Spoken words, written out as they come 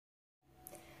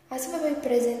Azi vă voi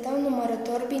prezenta un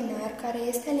numărător binar care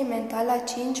este alimentat la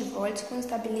 5 V cu un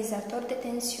stabilizator de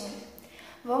tensiune.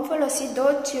 Vom folosi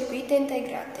două circuite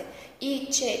integrate,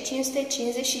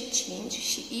 IC555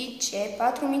 și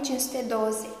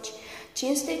IC4520.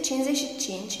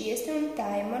 555 este un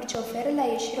timer ce oferă la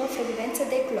ieșire o frecvență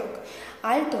de clock.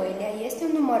 Al doilea este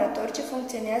un numărător ce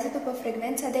funcționează după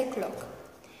frecvența de clock.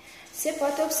 Se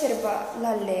poate observa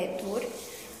la LED-uri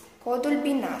codul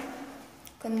binar.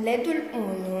 Când LED-ul 1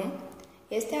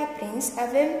 este aprins,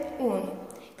 avem 1.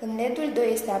 Când LED-ul 2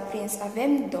 este aprins,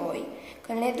 avem 2.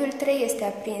 Când LED-ul 3 este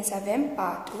aprins, avem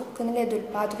 4. Când LED-ul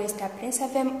 4 este aprins,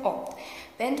 avem 8.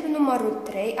 Pentru numărul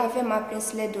 3 avem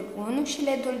aprins LED-ul 1 și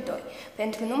LED-ul 2.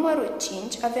 Pentru numărul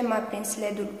 5 avem aprins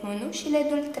LED-ul 1 și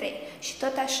LED-ul 3. Și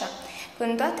tot așa.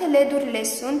 Când toate LED-urile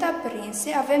sunt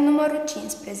aprinse, avem numărul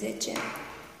 15.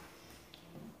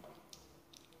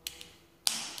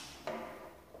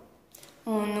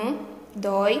 1,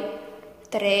 2,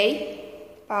 3,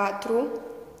 4,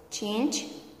 5,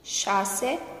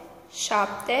 6,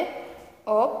 7,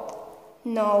 8,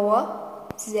 9,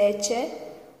 10,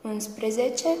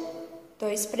 11,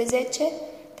 12,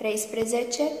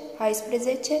 13,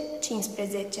 14,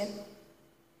 15.